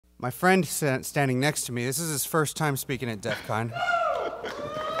My friend standing next to me, this is his first time speaking at DEF CON.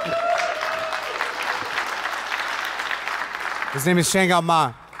 His name is Sheng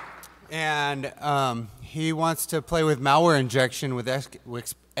Hao, and he wants to play with malware injection with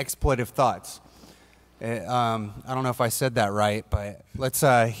exploitive thoughts. I don't know if I said that right, but let's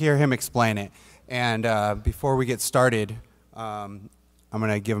hear him explain it. And before we get started, I'm going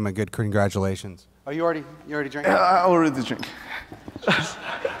to give him a good congratulations. Oh, you already drank? I already drink.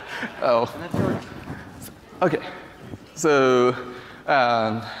 Oh. Okay. So,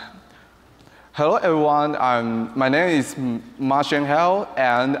 hello everyone. My name is Sheng Hao,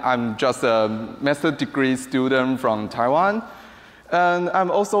 and I'm just a master's degree student from Taiwan. And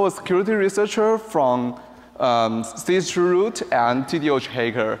I'm also a security researcher from Stage Root and TDOH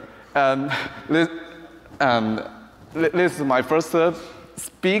Hacker. This is my first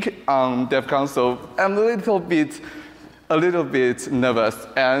speak on DEF CON, so I'm a little bit nervous,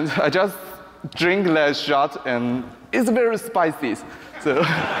 and I just drink that shot, and it's very spicy, so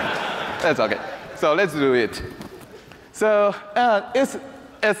that's okay. So let's do it. So it's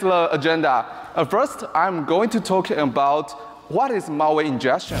the agenda. First, I'm going to talk about what is malware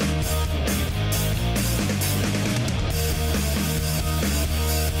injection.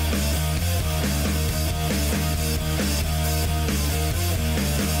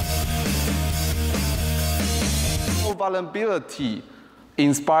 Vulnerability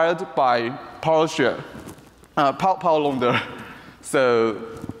inspired by PowerLoader. So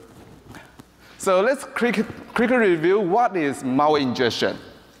let's quickly review what is malware injection.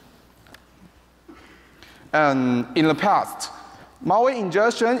 And in the past, malware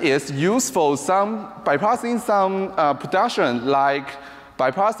injection is used for bypassing some protection, like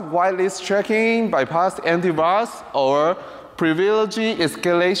bypass whitelist tracking, bypass antivirus, or privilege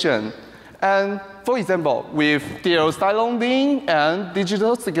escalation. And for example, with DL side loading and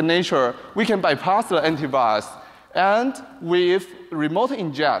digital signature, we can bypass the antivirus. And with remote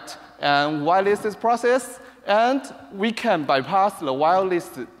inject and whitelist process, and we can bypass the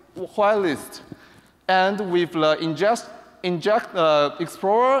whitelist. And with the inject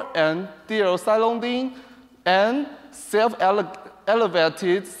Explorer and DL side loading and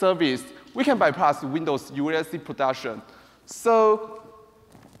self-elevated service, we can bypass Windows UAC production.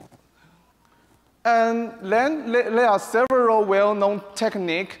 And then there are several well-known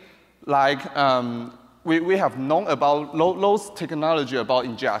techniques, like we have known about those technology about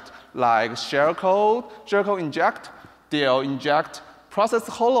inject, like shellcode inject, DL inject, process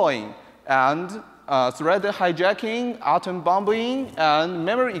hollowing, and thread hijacking, AtomBombing, and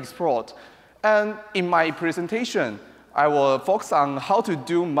memory exploit. And in my presentation, I will focus on how to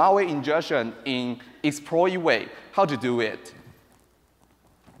do malware injection in exploit way, how to do it.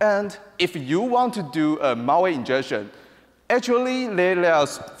 And if you want to do a malware injection, actually there are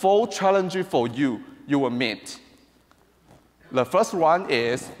 4 challenges for you will meet. The first one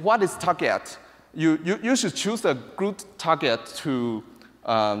is, what is target? You should choose a good target to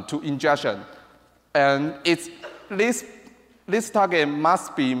injection. And this target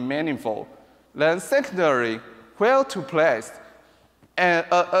must be meaningful. Then secondary, where to place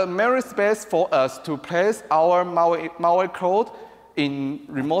a memory space for us to place our malware code in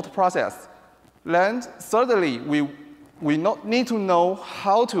remote process. Then thirdly, we need to know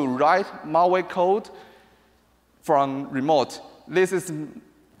how to write malware code from remote.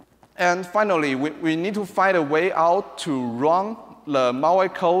 And finally, we need to find a way out to run the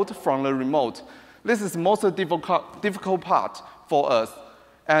malware code from the remote. This is the most difficult part for us.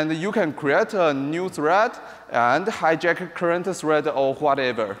 And you can create a new thread and hijack current thread or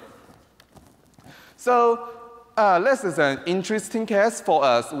whatever. So this is an interesting case for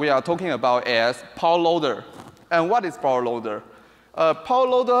us. We are talking about as PowerLoader. And what is PowerLoader?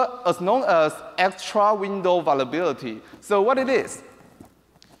 PowerLoader is known as extra window vulnerability. So what it is?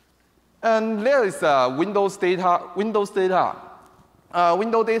 And there is Windows data in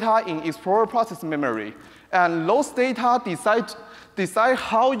Explorer process memory. And those data decide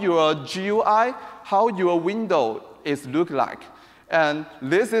how your GUI, how your window is look like. And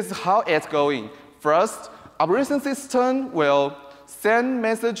this is how it's going. First, operation system will send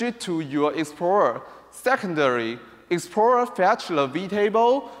message to your Explorer. Secondary, Explorer fetch the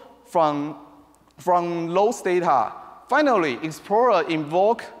vtable from those data. Finally, Explorer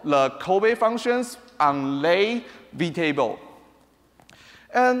invoke the callback functions on the vtable.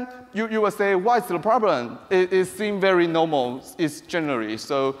 And you will say, what's the problem? It seems very normal. It's generally.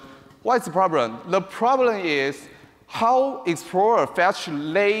 So what's the problem? The problem is how Explorer fetch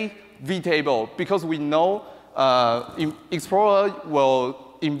the vtable, because we know Explorer will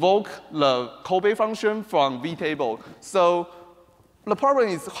invoke the callback function from vtable. So the problem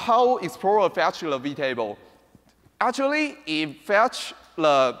is how Explorer fetch the vtable. Actually, it fetch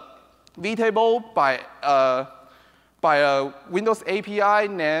the vtable by a Windows API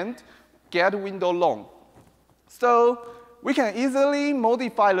named getWindowLong. So we can easily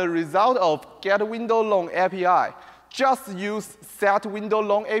modify the result of getWindowLong API. Just use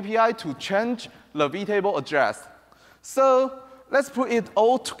setWindowLong API to change the vtable address. So let's put it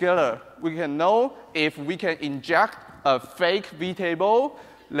all together. We can know if we can inject a fake vtable,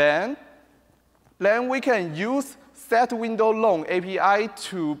 then we can use setWindowLong API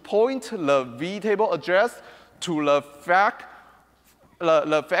to point the vtable address to the fake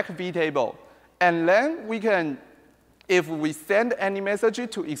vtable. And then we can, if we send any message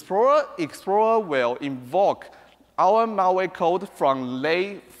to Explorer, Explorer will invoke our malware code from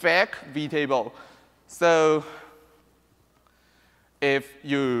the fake vtable. So if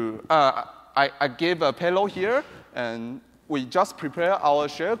you, I give a payload here, and we just prepare our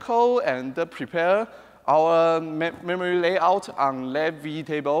shellcode and prepare our memory layout on that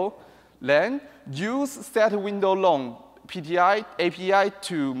vtable, then use setWindowLong PTI API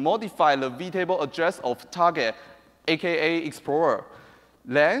to modify the vtable address of target, aka Explorer.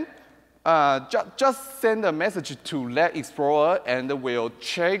 Then just send a message to that Explorer and we'll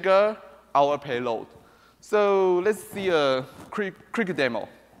trigger our payload. So let's see a quick demo.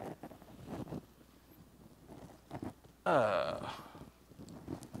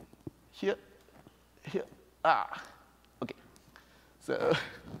 Here, okay. So,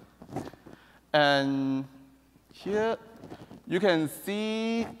 and here you can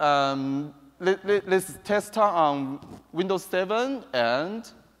see, let's test on Windows 7, and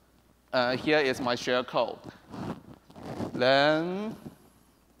here is my shell code. Then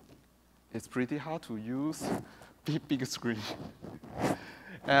it's pretty hard to use big screen.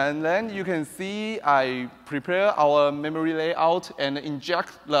 And then you can see I prepare our memory layout and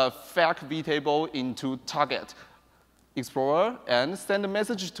inject the fake vtable into target Explorer and send a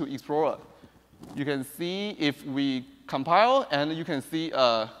message to Explorer. You can see if we compile, and you can see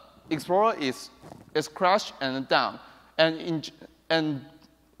Explorer is crashed and down, and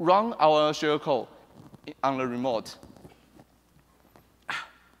run our shell code on the remote.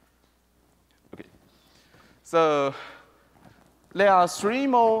 Okay, so there are three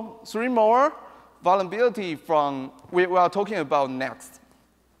more vulnerability from we are talking about next.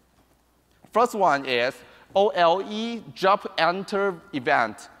 First one is OLE drop enter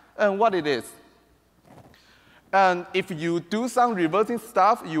event, and what it is. And if you do some reversing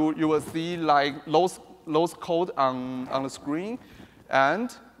stuff, you will see like those code on the screen.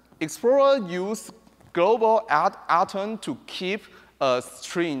 And Explorer use global atom to keep a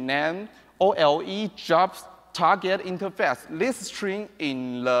string named OLE drop target interface. This string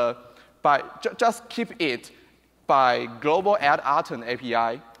in the just keep it by global atom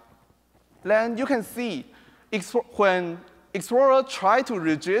API. Then you can see when Explorer try to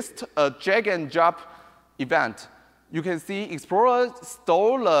register a drag and drop event, you can see Explorer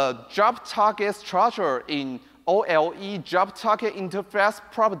store the drop target structure in OLE drop target interface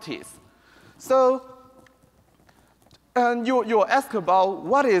properties. So, and you ask about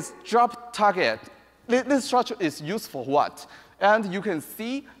what is drop target. This structure is used for what? And you can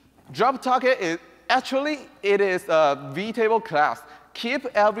see drop target is actually it is a vtable class. Keep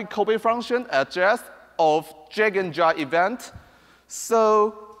every copy function address of drag and drop event.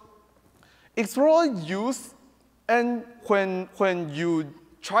 So Explorer use, and when you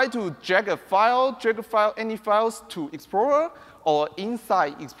try to drag any files to Explorer or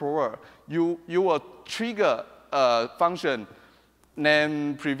inside Explorer, you will trigger a function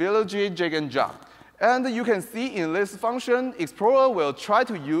named privilege drag and drop. And you can see in this function, Explorer will try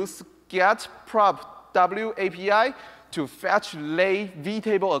to use getProp_w API to fetch the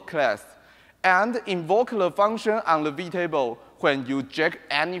vtable class and invoke the function on the vtable when you drag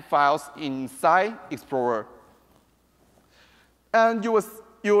any files inside Explorer. And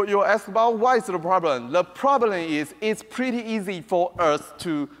you ask about why is the problem? The problem is it's pretty easy for us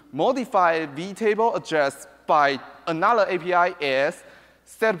to modify vtable address by another API is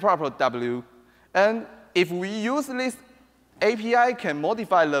setProp_w. And if we use this API can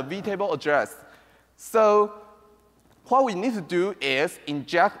modify the vtable address. So what we need to do is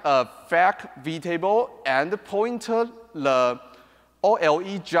inject a fake vtable and point the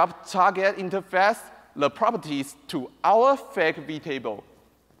OLE drop target interface, the properties to our fake vtable.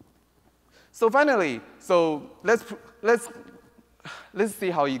 So finally, let's see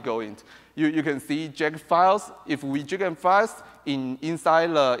how it goes. You can see drag files. If we drag files inside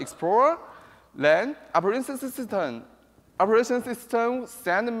the Explorer, then operation system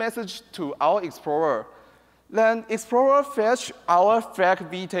send a message to our Explorer. Then Explorer fetch our flag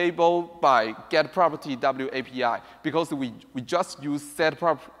vtable by getProperty W API because we just use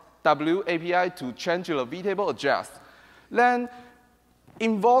setProp W API to change the vtable address. Then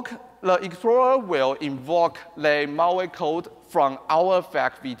the Explorer will invoke the malware code from our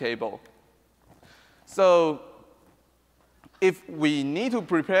flag vtable. So if we need to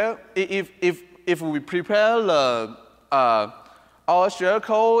prepare, if we prepare the our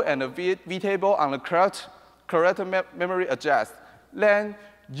shellcode and the vtable on the correct memory address, then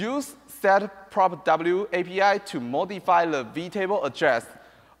use setProp W API to modify the vtable address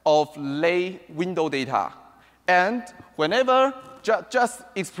of the window data. And whenever just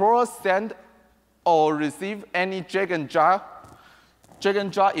Explorer send or receive any drag and drop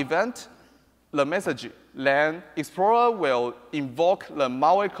event, the message, then Explorer will invoke the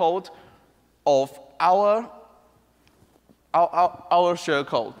malware code of our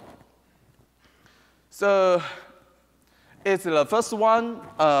shellcode. So it's the first one.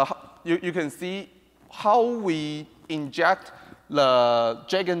 You can see how we inject the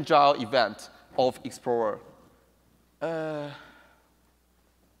drag and drop event of Explorer.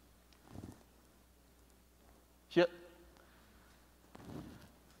 Here.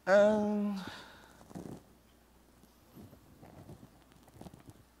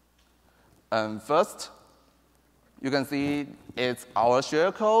 And first, you can see it's our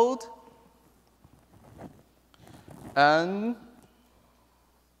shellcode. And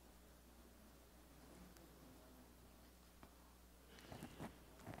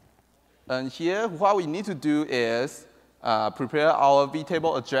here, what we need to do is prepare our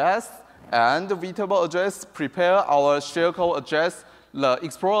vtable address, and the vtable address prepare our shellcode address. The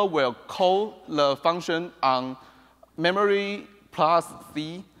Explorer will call the function on memory plus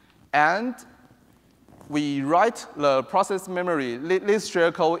C, and we write the process memory, this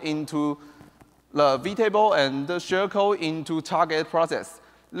shellcode into the vtable and the shellcode into target process.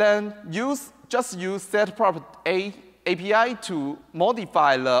 Then just use setProp API to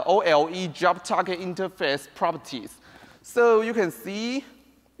modify the OLE job target interface properties. So you can see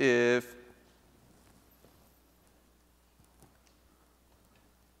if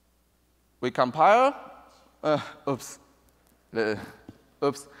we compile,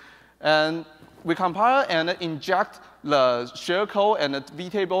 and we compile and inject the shellcode and the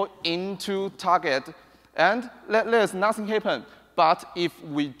vtable into target, and there's nothing happen. But if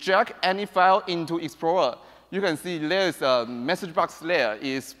we drag any file into Explorer, you can see there's a message box there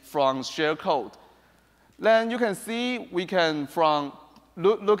is from shellcode. Then you can see we can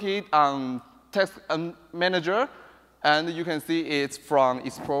look it on text manager, and you can see it's from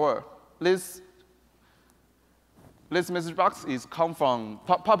Explorer. This message box is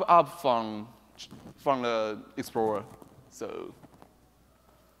pop up from the Explorer. So,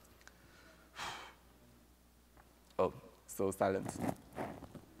 so silent.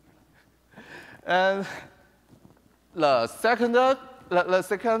 And the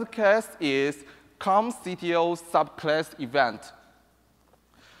second case is COM-CTO subclass event.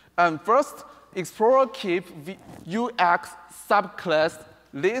 And first, Explorer keep UX subclass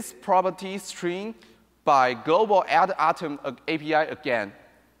this property string by global add atom API again.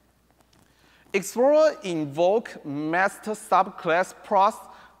 Explorer invoke master subclass pros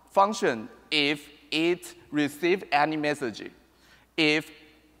function if it receive any message. If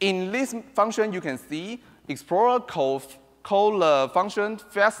in this function you can see Explorer call the function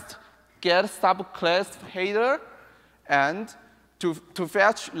first get subclass header and to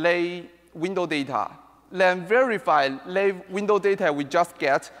fetch the window data. Then verify the window data we just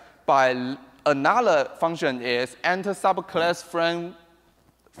get by another function is enter subclass frame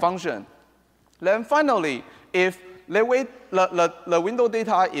function. Then finally, if the window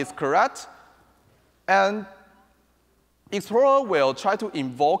data is correct, and Explorer will try to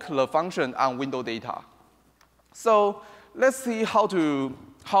invoke the function on window data. So let's see how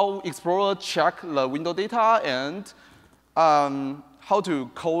Explorer check the window data and how to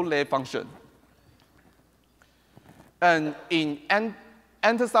call the function. And in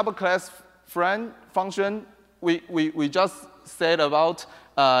enter subclass frame function, we just said about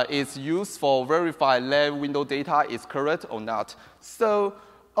it's used for verify the window data is correct or not. So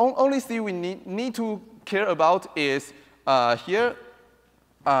only thing we need to care about is here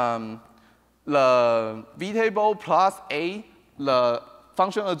the vtable plus a, the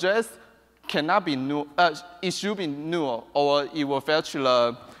function address cannot be null. It should be null, or it will fetch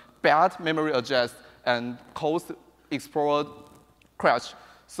the bad memory address and cause Explorer crash.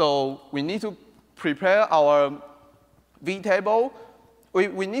 So we need to prepare our vtable.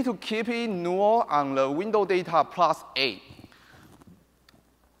 We need to keep it null on the window data plus a.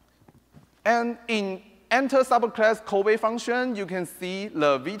 And in enter subclass callback function, you can see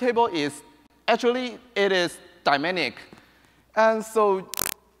the vtable is actually it is dynamic. And so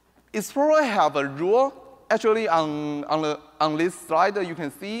Explorer have a rule. Actually, on this slide, you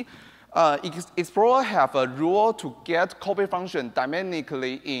can see Explorer have a rule to get callback function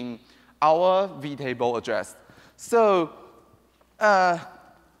dynamically in our vtable address. So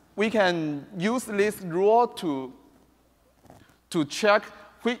we can use this rule to check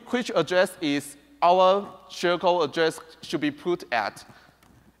which address is our shellcode address should be put at.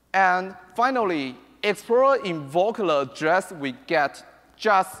 And finally, Explorer invoke the address we get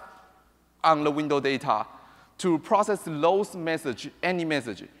just on the window data to process those message, any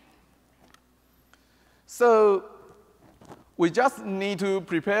message. So we just need to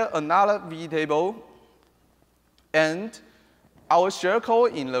prepare another vtable and our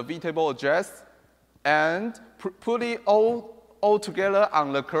shellcode in the vtable address and put it all together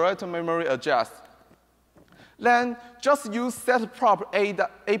on the correct memory address. Then just use setProp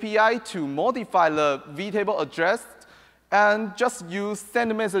API to modify the vtable address and just use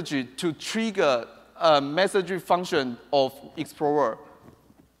send message to trigger a message function of Explorer.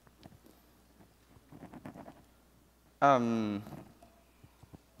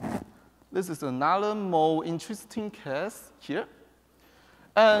 This is another more interesting case here.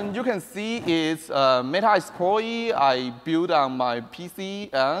 And you can see it's Meta Explorer I built on my PC,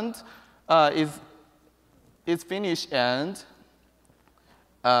 and it's finished, and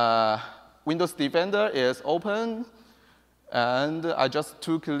Windows Defender is open. And I just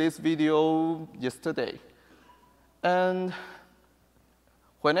took this video yesterday. And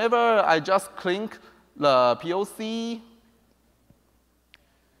whenever I just click the POC,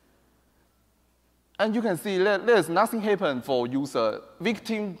 and you can see that there's nothing happen for user.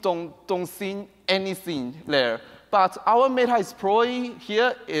 Victim don't see anything there. But our Meta Explorer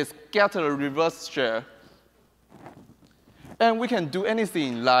here is get a reverse share. And we can do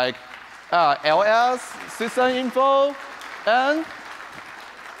anything like ls, system info, and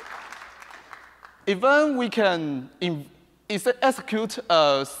even we can execute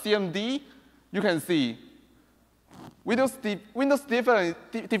a CMD. You can see Windows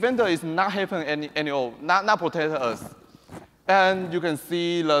Defender is not happening any all, not protect us. And you can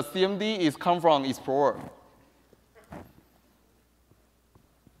see the CMD is come from Explorer.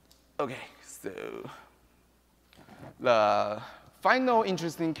 Okay, so the final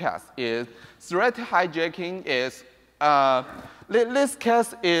interesting case is threat hijacking is this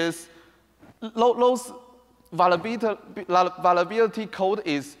case is those vulnerability code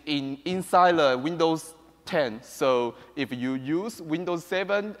is inside the Windows 10. So if you use Windows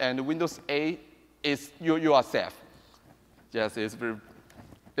 7 and Windows 8, you are safe. Yes, it's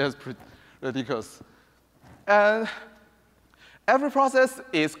pretty ridiculous. And every process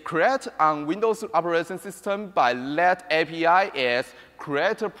is created on Windows operating system by that API is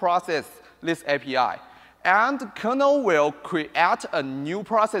create a process this API. And kernel will create a new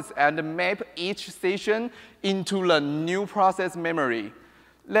process and map each session into the new process memory.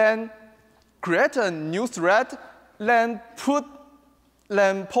 Then create a new thread, then point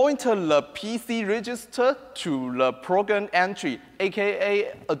the PC register to the program entry,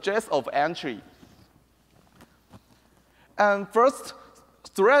 aka address of entry. And first,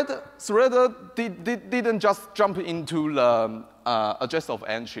 threader didn't just jump into the address of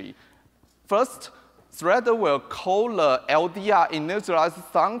entry. First, threader will call the LDR initialize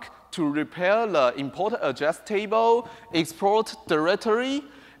thunk to repair the import address table, export directory,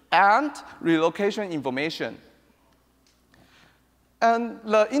 and relocation information. And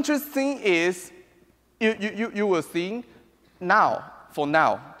the interesting is, you will see now, for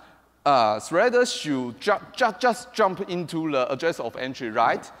now, threader should just jump into the address of entry,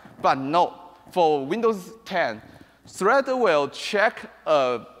 right? But no, for Windows 10, threader will check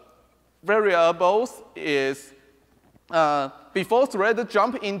variables is before threader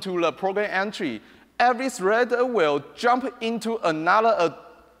jump into the program entry, every threader will jump into another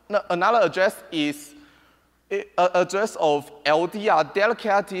address is address of LDR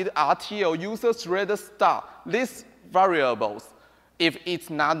dedicated RTL user threader start these variables if it's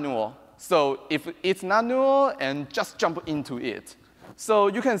not null. So if it's not null, and just jump into it. So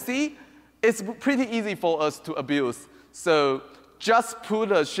you can see it's pretty easy for us to abuse. So just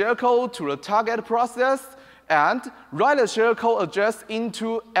put a shellcode to the target process and write a shellcode address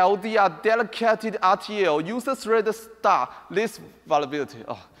into LDR dedicated RTL user thread start this vulnerability.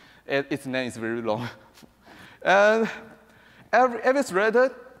 Oh, its name is very long. And every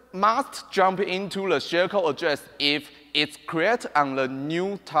thread must jump into the shellcode address if it's created on the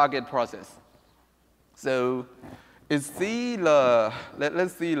new target process. So let's see the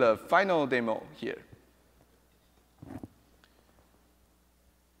final demo here.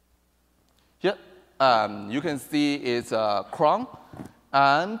 Here, you can see it's cron,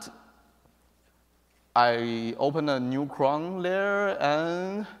 and I open a new cron layer,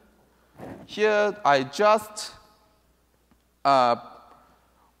 and here I just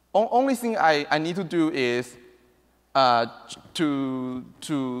only thing I need to do is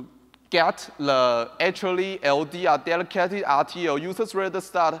to get the actually LDR dedicated RTL user thread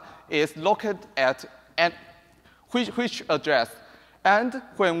start is located at which address. And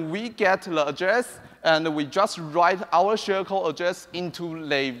when we get the address, and we just write our shellcode address into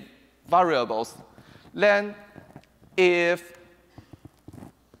the variables, then if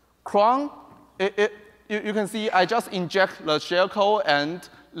cron, you can see I just inject the shellcode and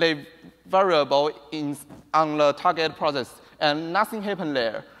the variable on the target process, and nothing happened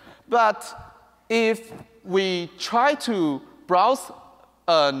there. But if we try to browse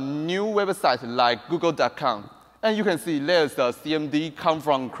a new website like google.com, and you can see there's the CMD come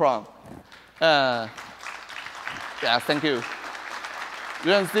from cron. Yeah, thank you.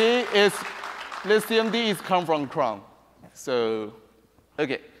 You can see the CMD is come from cron. So,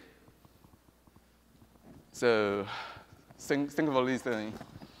 okay. So, thank you for listening.